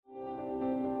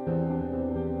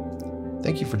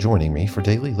Thank you for joining me for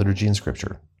Daily Liturgy and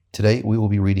Scripture. Today we will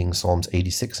be reading Psalms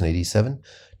 86 and 87,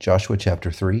 Joshua chapter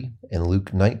 3, and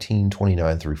Luke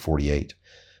 19:29 through 48.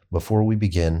 Before we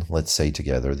begin, let's say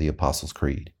together the Apostles'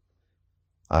 Creed.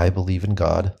 I believe in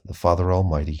God, the Father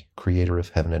Almighty, creator of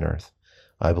heaven and earth.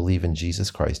 I believe in Jesus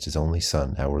Christ, his only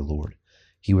Son, our Lord.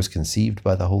 He was conceived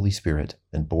by the Holy Spirit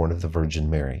and born of the Virgin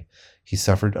Mary. He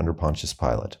suffered under Pontius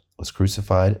Pilate, was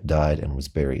crucified, died, and was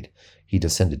buried. He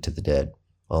descended to the dead.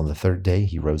 On the third day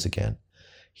he rose again.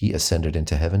 He ascended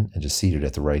into heaven and is seated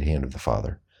at the right hand of the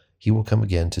Father. He will come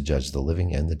again to judge the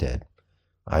living and the dead.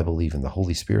 I believe in the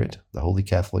Holy Spirit, the Holy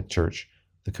Catholic Church,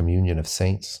 the communion of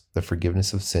saints, the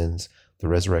forgiveness of sins, the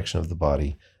resurrection of the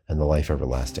body, and the life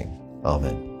everlasting.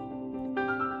 Amen.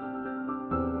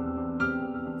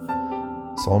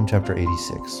 Psalm chapter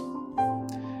 86.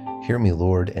 Hear me,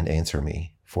 Lord, and answer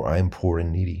me, for I am poor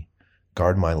and needy.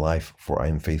 Guard my life, for I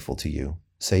am faithful to you.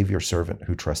 Save your servant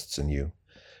who trusts in you.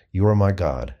 You are my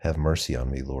God. Have mercy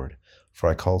on me, Lord, for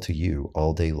I call to you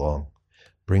all day long.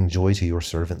 Bring joy to your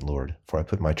servant, Lord, for I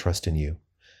put my trust in you.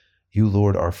 You,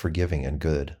 Lord, are forgiving and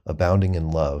good, abounding in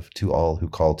love to all who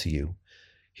call to you.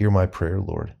 Hear my prayer,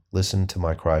 Lord. Listen to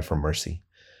my cry for mercy.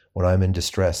 When I am in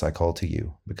distress, I call to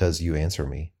you, because you answer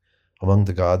me. Among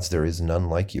the gods there is none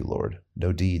like you, Lord.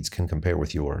 No deeds can compare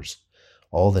with yours.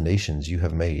 All the nations you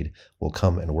have made will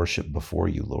come and worship before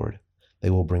you, Lord. They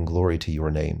will bring glory to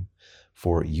your name,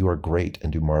 for you are great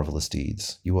and do marvelous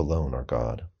deeds. You alone are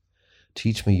God.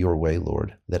 Teach me your way,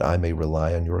 Lord, that I may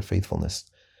rely on your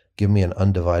faithfulness. Give me an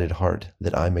undivided heart,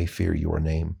 that I may fear your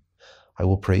name. I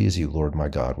will praise you, Lord my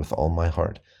God, with all my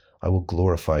heart. I will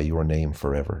glorify your name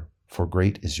forever, for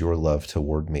great is your love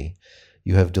toward me.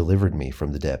 You have delivered me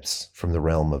from the depths, from the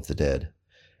realm of the dead.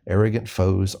 Arrogant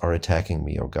foes are attacking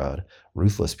me, O God.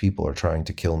 Ruthless people are trying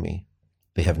to kill me.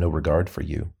 They have no regard for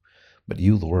you. But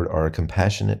you, Lord, are a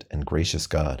compassionate and gracious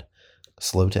God,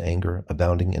 slow to anger,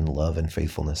 abounding in love and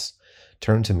faithfulness.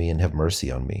 Turn to me and have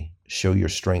mercy on me. Show your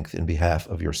strength in behalf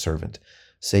of your servant.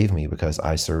 Save me because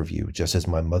I serve you, just as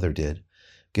my mother did.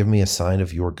 Give me a sign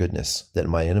of your goodness, that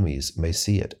my enemies may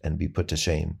see it and be put to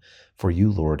shame. For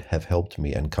you, Lord, have helped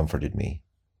me and comforted me.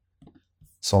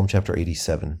 Psalm chapter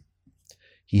 87.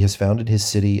 He has founded his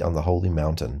city on the holy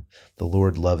mountain. The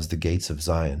Lord loves the gates of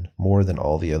Zion more than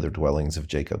all the other dwellings of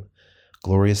Jacob.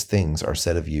 Glorious things are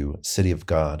said of you, city of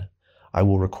God. I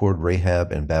will record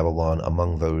Rahab and Babylon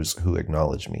among those who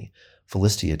acknowledge me,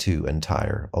 Philistia too and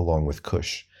Tyre, along with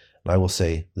Cush. And I will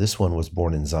say, this one was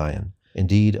born in Zion.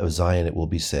 Indeed, of Zion it will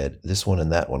be said, this one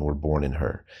and that one were born in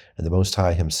her, and the Most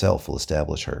High himself will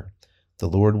establish her. The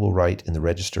Lord will write in the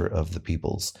register of the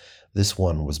peoples, this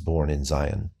one was born in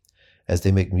Zion. As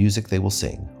they make music they will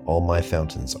sing, all my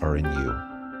fountains are in you.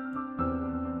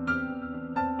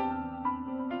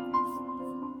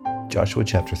 Joshua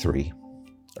chapter 3.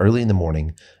 Early in the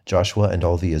morning, Joshua and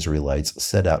all the Israelites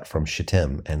set out from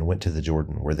Shittim and went to the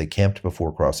Jordan, where they camped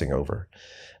before crossing over.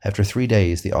 After 3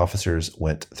 days, the officers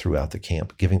went throughout the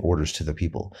camp, giving orders to the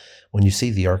people. When you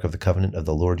see the ark of the covenant of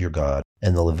the Lord your God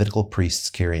and the Levitical priests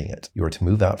carrying it, you are to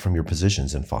move out from your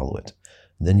positions and follow it.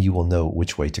 Then you will know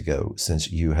which way to go,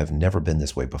 since you have never been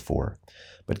this way before.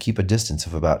 But keep a distance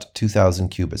of about 2,000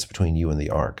 cubits between you and the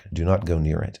ark. Do not go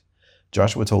near it.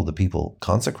 Joshua told the people,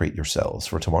 consecrate yourselves,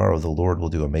 for tomorrow the Lord will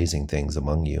do amazing things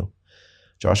among you.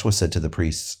 Joshua said to the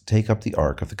priests, take up the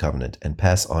ark of the covenant and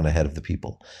pass on ahead of the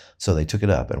people. So they took it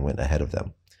up and went ahead of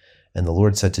them. And the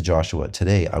Lord said to Joshua,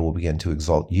 today I will begin to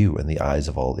exalt you in the eyes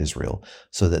of all Israel,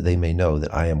 so that they may know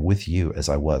that I am with you as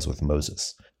I was with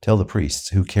Moses. Tell the priests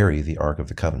who carry the ark of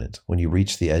the covenant, when you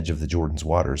reach the edge of the Jordan's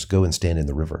waters, go and stand in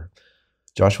the river.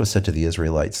 Joshua said to the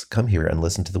Israelites, come here and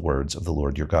listen to the words of the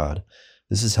Lord your God.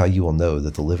 This is how you will know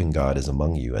that the living God is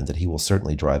among you, and that he will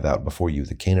certainly drive out before you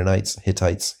the Canaanites,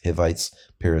 Hittites, Hivites,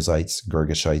 Perizzites,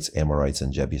 Girgashites, Amorites,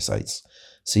 and Jebusites.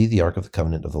 See, the ark of the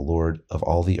covenant of the Lord of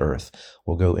all the earth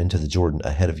will go into the Jordan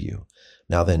ahead of you.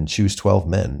 Now then, choose 12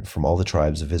 men from all the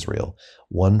tribes of Israel,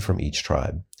 one from each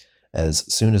tribe.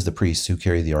 As soon as the priests who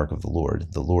carry the ark of the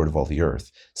Lord of all the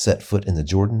earth, set foot in the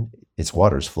Jordan, its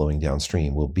waters flowing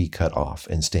downstream will be cut off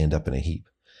and stand up in a heap.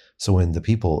 So when the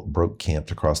people broke camp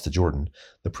to cross the Jordan,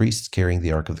 the priests carrying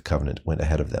the ark of the covenant went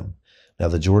ahead of them. Now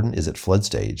the Jordan is at flood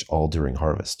stage all during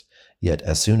harvest. Yet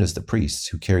as soon as the priests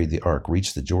who carried the ark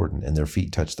reached the Jordan and their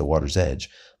feet touched the water's edge,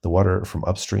 the water from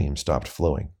upstream stopped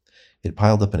flowing. It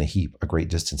piled up in a heap a great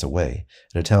distance away,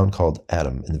 at a town called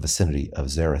Adam in the vicinity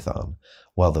of Zarethan,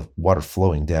 while the water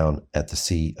flowing down at the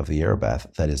sea of the Arabah,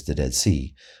 that is the Dead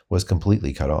Sea, was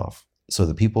completely cut off. So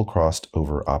the people crossed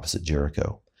over opposite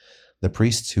Jericho. The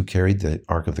priests who carried the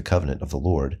Ark of the Covenant of the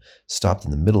Lord stopped in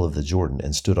the middle of the Jordan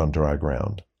and stood on dry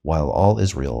ground. while all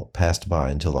Israel passed by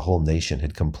until the whole nation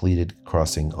had completed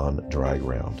crossing on dry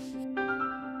ground.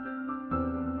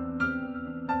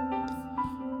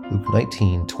 Luke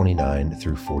 19:29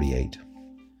 through 48.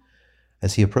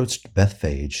 As he approached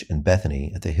Bethphage and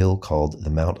Bethany at the hill called the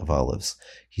Mount of Olives,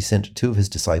 he sent 2 of his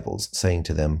disciples, saying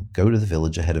to them, "Go to the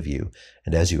village ahead of you,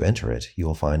 and as you enter it, you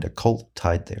will find a colt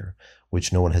tied there,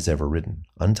 which no one has ever ridden.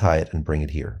 Untie it and bring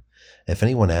it here. If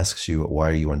anyone asks you,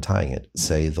 'Why are you untying it?'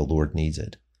 say, 'The Lord needs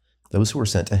it.'" Those who were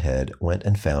sent ahead went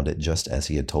and found it just as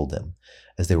he had told them.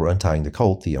 As they were untying the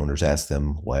colt, the owners asked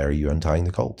them, "Why are you untying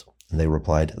the colt?" And they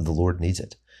replied, "The Lord needs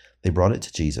it." They brought it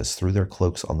to Jesus, threw their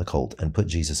cloaks on the colt, and put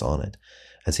Jesus on it.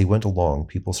 As he went along,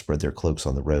 people spread their cloaks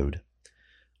on the road.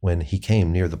 When he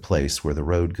came near the place where the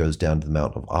road goes down to the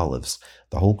Mount of Olives,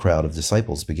 the whole crowd of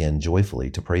disciples began joyfully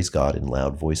to praise God in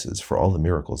loud voices for all the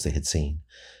miracles they had seen.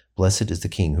 "Blessed is the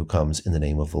King who comes in the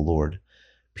name of the Lord.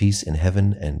 Peace in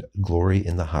heaven and glory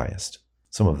in the highest."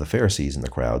 Some of the Pharisees in the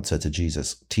crowd said to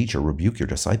Jesus, "Teacher, rebuke your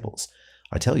disciples."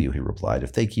 "I tell you," he replied,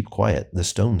 "if they keep quiet, the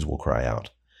stones will cry out."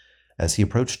 As he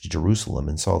approached Jerusalem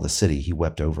and saw the city, he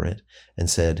wept over it and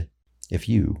said, "If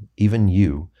you, even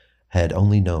you, had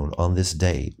only known on this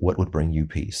day what would bring you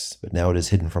peace, but now it is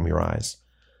hidden from your eyes.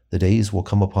 The days will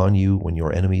come upon you when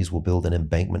your enemies will build an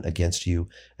embankment against you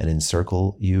and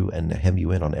encircle you and hem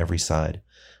you in on every side.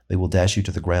 They will dash you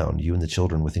to the ground, you and the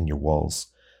children within your walls.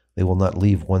 They will not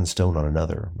leave one stone on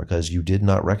another, because you did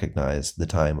not recognize the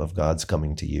time of God's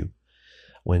coming to you."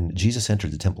 When Jesus entered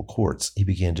the temple courts, he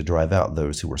began to drive out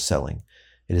those who were selling.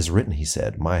 "It is written," he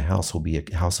said, "My house will be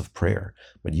a house of prayer,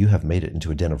 but you have made it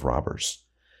into a den of robbers."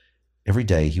 Every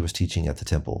day he was teaching at the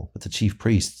temple, but the chief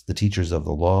priests, the teachers of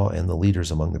the law, and the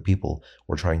leaders among the people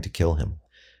were trying to kill him.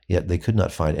 Yet they could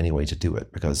not find any way to do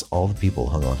it, because all the people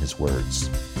hung on his words.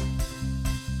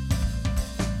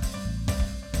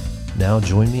 Now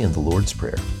join me in the Lord's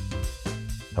Prayer.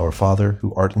 Our Father,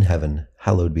 who art in heaven,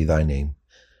 hallowed be thy name.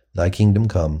 Thy kingdom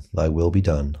come, thy will be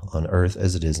done, on earth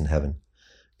as it is in heaven.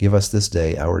 Give us this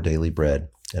day our daily bread,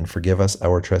 and forgive us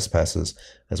our trespasses,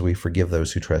 as we forgive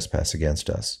those who trespass against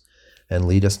us. And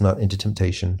lead us not into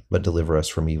temptation, but deliver us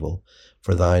from evil.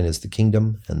 For thine is the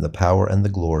kingdom, and the power, and the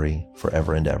glory,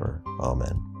 forever and ever.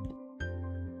 Amen.